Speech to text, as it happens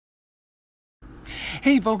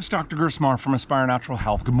Hey folks, Dr. Gersmar from Aspire Natural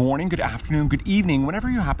Health. Good morning, good afternoon, good evening. Whenever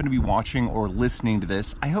you happen to be watching or listening to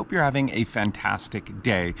this, I hope you're having a fantastic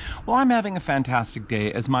day. Well, I'm having a fantastic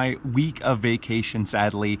day as my week of vacation,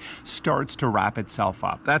 sadly, starts to wrap itself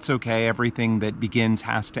up. That's okay. Everything that begins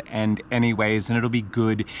has to end anyways, and it'll be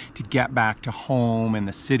good to get back to home and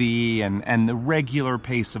the city and the regular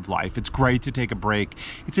pace of life. It's great to take a break.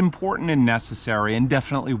 It's important and necessary, and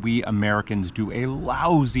definitely we Americans do a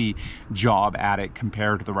lousy job at it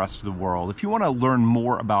compared to the rest of the world. If you want to learn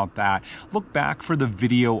more about that, look back for the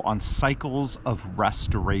video on cycles of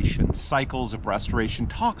restoration. Cycles of restoration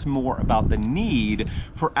talks more about the need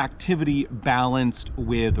for activity balanced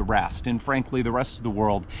with rest. And frankly, the rest of the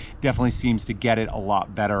world definitely seems to get it a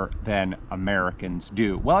lot better than Americans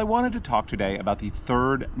do. Well, I wanted to talk today about the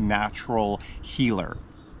third natural healer.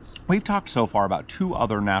 We've talked so far about two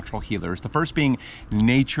other natural healers, the first being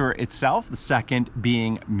nature itself, the second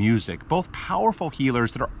being music. Both powerful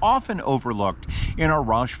healers that are often overlooked in our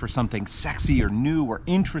rush for something sexy or new or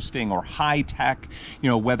interesting or high tech,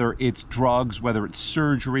 whether it's drugs, whether it's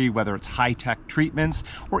surgery, whether it's high tech treatments,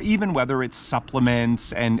 or even whether it's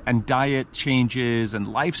supplements and diet changes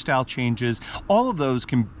and lifestyle changes. All of those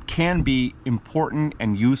can be important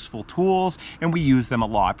and useful tools, and we use them a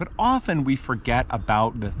lot. But often we forget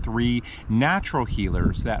about the three natural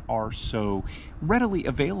healers that are so readily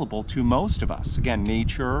available to most of us. Again,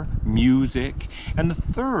 nature, music, and the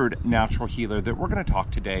third natural healer that we're going to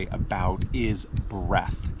talk today about is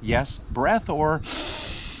breath. Yes, breath or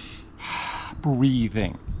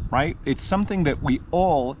breathing, right? It's something that we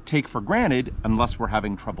all take for granted unless we're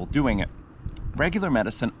having trouble doing it. Regular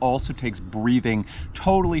medicine also takes breathing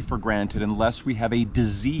totally for granted unless we have a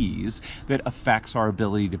disease that affects our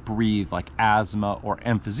ability to breathe, like asthma or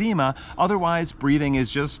emphysema. Otherwise, breathing is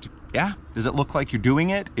just, does it look like you're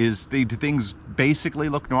doing it? Do things basically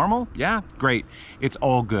look normal? Yeah, great. It's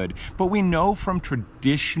all good. But we know from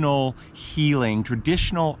traditional healing,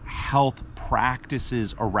 traditional health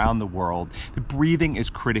practices around the world, that breathing is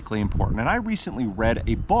critically important. And I recently read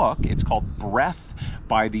a book, it's called Breath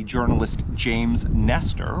by the journalist James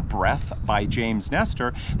Nestor, Breath by James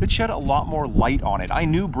Nestor, that shed a lot more light on it. I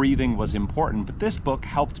knew breathing was important, but this book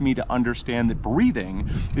helped me to understand that breathing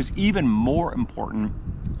is even more important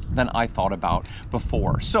than I thought about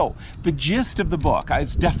before. So the gist of the book,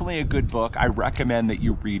 it's definitely a good book. I recommend that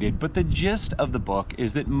you read it, but the gist of the book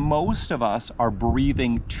is that most of us are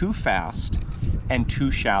breathing too fast and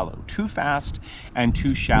too shallow,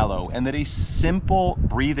 and that a simple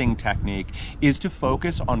breathing technique is to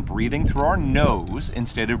focus on breathing through our nose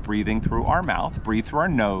instead of breathing through our mouth. Breathe through our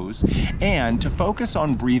nose, and to focus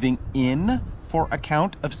on breathing in for a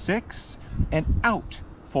count of 6 and out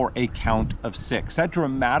for a count of 6. That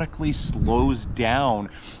dramatically slows down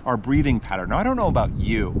our breathing pattern. Now, I don't know about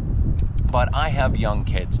you, but I have young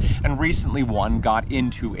kids, and recently one got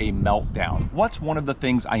into a meltdown. What's one of the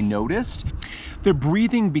things I noticed? Their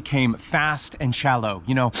breathing became fast and shallow,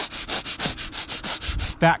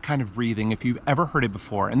 that kind of breathing, if you've ever heard it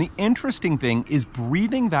before. And the interesting thing is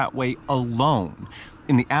breathing that way alone,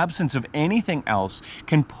 in the absence of anything else,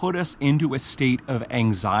 can put us into a state of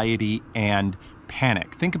anxiety and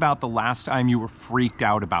panic. Think about the last time you were freaked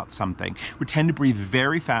out about something. We tend to breathe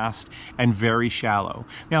very fast and very shallow.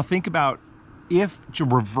 Now think about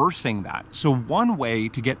reversing that. So one way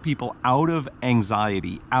to get people out of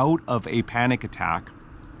anxiety, out of a panic attack,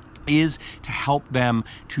 is to help them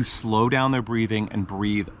to slow down their breathing and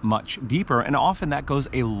breathe much deeper. And often that goes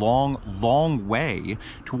a long way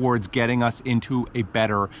towards getting us into a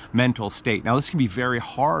better mental state. Now, this can be very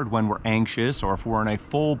hard when we're anxious, or if we're in a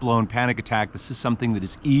full-blown panic attack. This is something that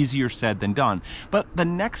is easier said than done. But the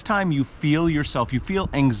next time you feel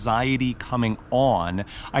anxiety coming on,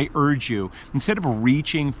 I urge you, instead of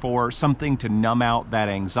reaching for something to numb out that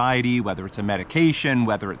anxiety, whether it's a medication,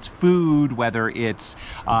 whether it's food, whether it's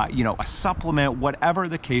a supplement, whatever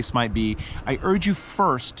the case might be, I urge you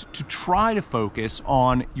first to try to focus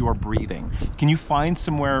on your breathing. Can you find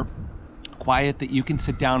somewhere quiet that you can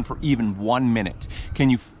sit down for even 1 minute? Can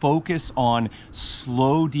you focus on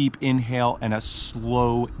slow, deep inhale and a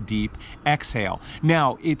slow, deep exhale?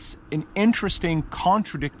 Now, it's an interesting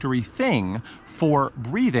contradictory thing for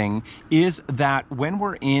breathing is that when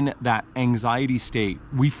we're in that anxiety state,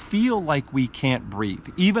 we feel like we can't breathe.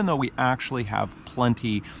 Even though we actually have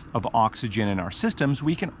plenty of oxygen in our systems,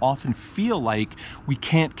 we can often feel like we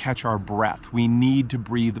can't catch our breath. We need to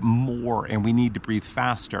breathe more and we need to breathe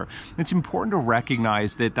faster. It's important to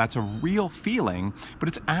recognize that that's a real feeling, but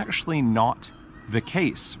it's actually not the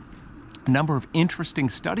case. A number of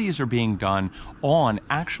interesting studies are being done on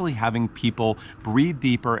actually having people breathe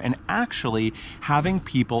deeper and actually having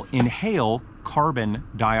people inhale carbon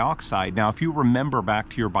dioxide. Now, if you remember back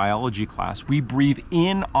to your biology class, we breathe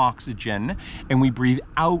in oxygen and we breathe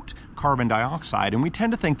out carbon dioxide, and we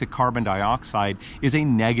tend to think that carbon dioxide is a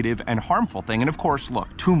negative and harmful thing. And of course, look,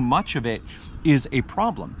 too much of it is a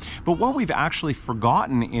problem. But what we've actually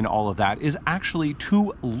forgotten in all of that is actually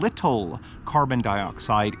too little carbon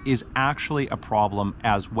dioxide is actually a problem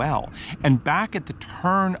as well. And back at the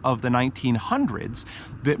turn of the 1900s,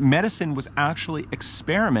 that medicine was actually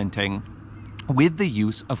experimenting with the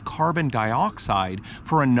use of carbon dioxide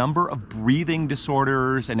for a number of breathing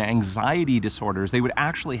disorders and anxiety disorders. They would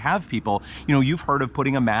actually have people, you know, you've heard of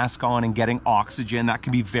putting a mask on and getting oxygen. That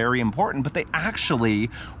can be very important, but they actually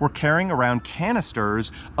were carrying around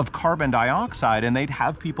canisters of carbon dioxide, and they'd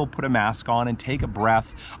have people put a mask on and take a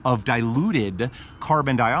breath of diluted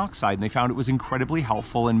carbon dioxide. And they found it was incredibly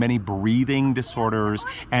helpful in many breathing disorders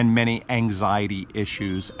and many anxiety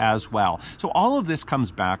issues as well. So all of this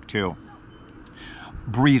comes back to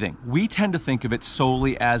breathing. We tend to think of it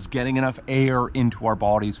solely as getting enough air into our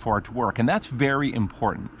bodies for it to work, and that's very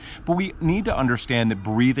important. But we need to understand that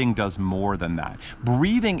breathing does more than that.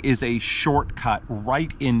 Breathing is a shortcut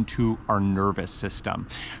right into our nervous system.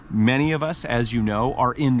 Many of us, as you know,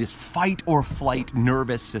 are in this fight or flight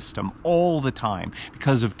nervous system all the time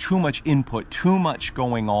because of too much input, too much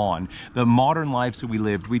going on. The modern lives that we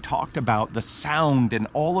lived, we talked about the sound and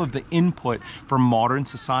all of the input from modern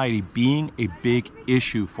society being a big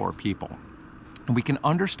issue for people. And we can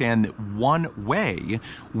understand that one way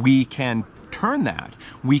we can turn that,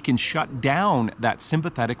 we can shut down that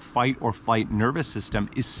sympathetic fight or flight nervous system,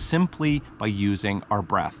 is simply by using our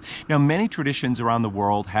breath. Now, many traditions around the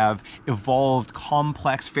world have evolved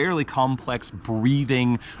complex, fairly complex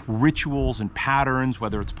breathing rituals and patterns,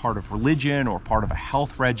 whether it's part of religion or part of a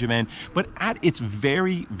health regimen. But at its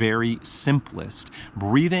very, very simplest,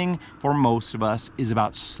 breathing for most of us is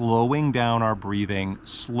about slowing down our breathing,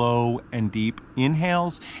 slow and deep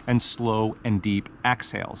inhales and slow and deep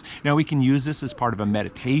exhales. Now, we can use this as part of a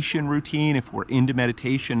meditation routine if we're into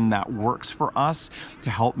meditation, that works for us to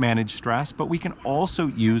help manage stress, but we can also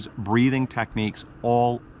use breathing techniques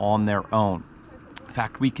all on their own. In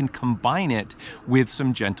fact, we can combine it with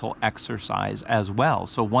some gentle exercise as well.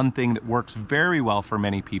 So one thing that works very well for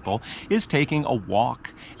many people is taking a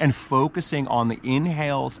walk and focusing on the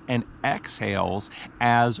inhales and exhales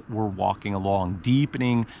as we're walking along,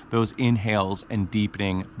 deepening those inhales and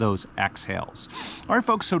deepening those exhales. All right,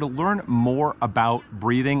 folks, so to learn more about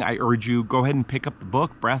breathing, I urge you, go ahead and pick up the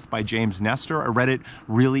book, Breath by James Nestor. I read it,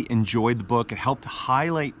 really enjoyed the book. It helped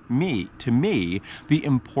highlight to me, the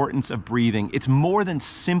importance of breathing. It's more than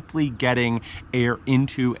simply getting air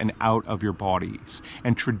into and out of your bodies.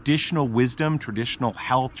 And traditional wisdom, traditional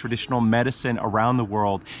health, traditional medicine around the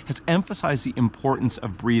world has emphasized the importance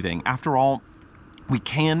of breathing. After all, we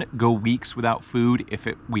can go weeks without food if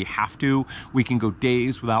we have to. We can go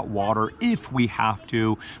days without water if we have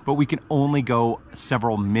to, but we can only go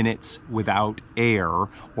several minutes without air,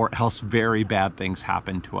 or else very bad things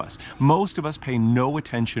happen to us. Most of us pay no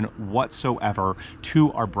attention whatsoever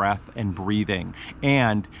to our breath and breathing.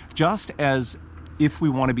 And just as if we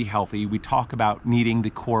want to be healthy, we talk about needing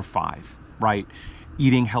the core five, right?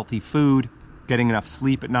 Eating healthy food, getting enough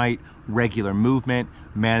sleep at night, regular movement,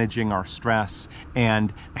 managing our stress,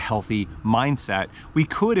 and a healthy mindset. We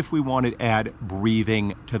could, if we wanted, add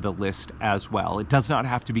breathing to the list as well. It does not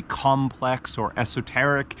have to be complex or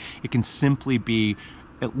esoteric. It can simply be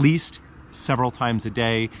at least several times a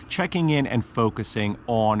day, checking in and focusing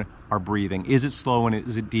on our breathing. Is it slow and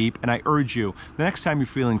is it deep? And I urge you, the next time you're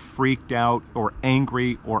feeling freaked out or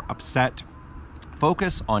angry or upset,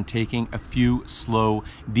 focus on taking a few slow,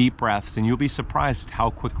 deep breaths, and you'll be surprised at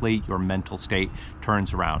how quickly your mental state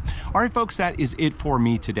turns around. All right, folks, that is it for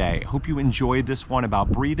me today. I hope you enjoyed this one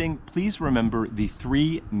about breathing. Please remember the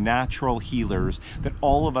 3 natural healers that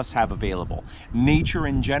all of us have available: nature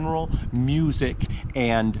in general, music,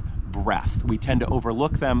 and breath. We tend to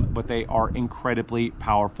overlook them, but they are incredibly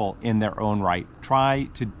powerful in their own right. Try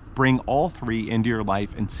to bring all 3 into your life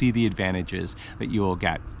and see the advantages that you will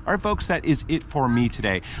get. All right, folks, that is it for me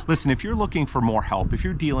today. Listen, if you're looking for more help, if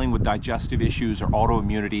you're dealing with digestive issues or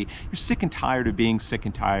autoimmunity, you're sick and tired of being sick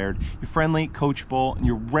and tired, you're friendly, coachable, and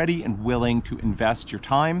you're ready and willing to invest your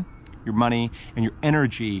time, your money, and your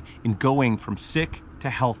energy in going from sick to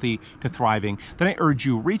healthy to thriving, then I urge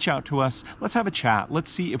you, reach out to us. Let's have a chat. Let's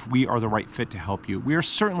see if we are the right fit to help you. We are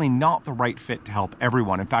certainly not the right fit to help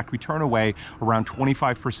everyone. In fact, we turn away around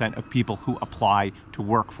 25% of people who apply to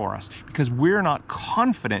work for us because we're not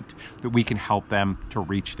confident that we can help them to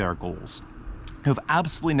reach their goals. who have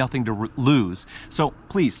absolutely nothing to lose. So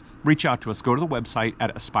please reach out to us. Go to the website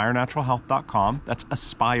at aspirenaturalhealth.com. That's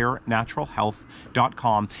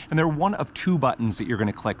aspirenaturalhealth.com. And there are one of two buttons that you're going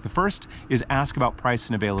to click. The first is ask about price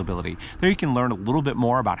and availability. There you can learn a little bit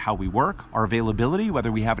more about how we work, our availability,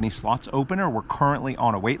 whether we have any slots open or we're currently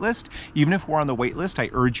on a wait list. Even if we're on the wait list, I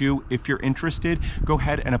urge you, if you're interested, go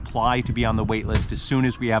ahead and apply to be on the wait list as soon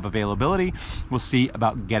as we have availability. We'll see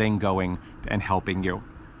about getting going and helping you.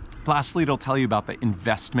 Lastly, it'll tell you about the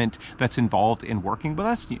investment that's involved in working with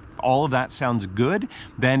us. If all of that sounds good,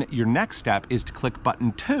 then your next step is to click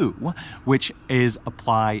button 2, which is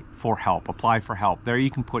apply for help. Apply for help. There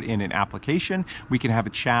you can put in an application. We can have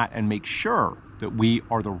a chat and make sure that we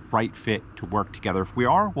are the right fit to work together. If we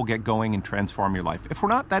are, we'll get going and transform your life. If we're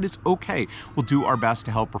not, that is okay. We'll do our best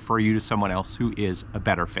to help refer you to someone else who is a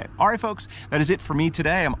better fit. All right, folks, that is it for me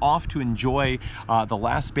today. I'm off to enjoy the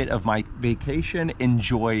last bit of my vacation,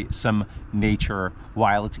 enjoy some nature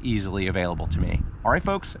while it's easily available to me. All right,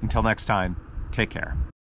 folks, until next time, take care.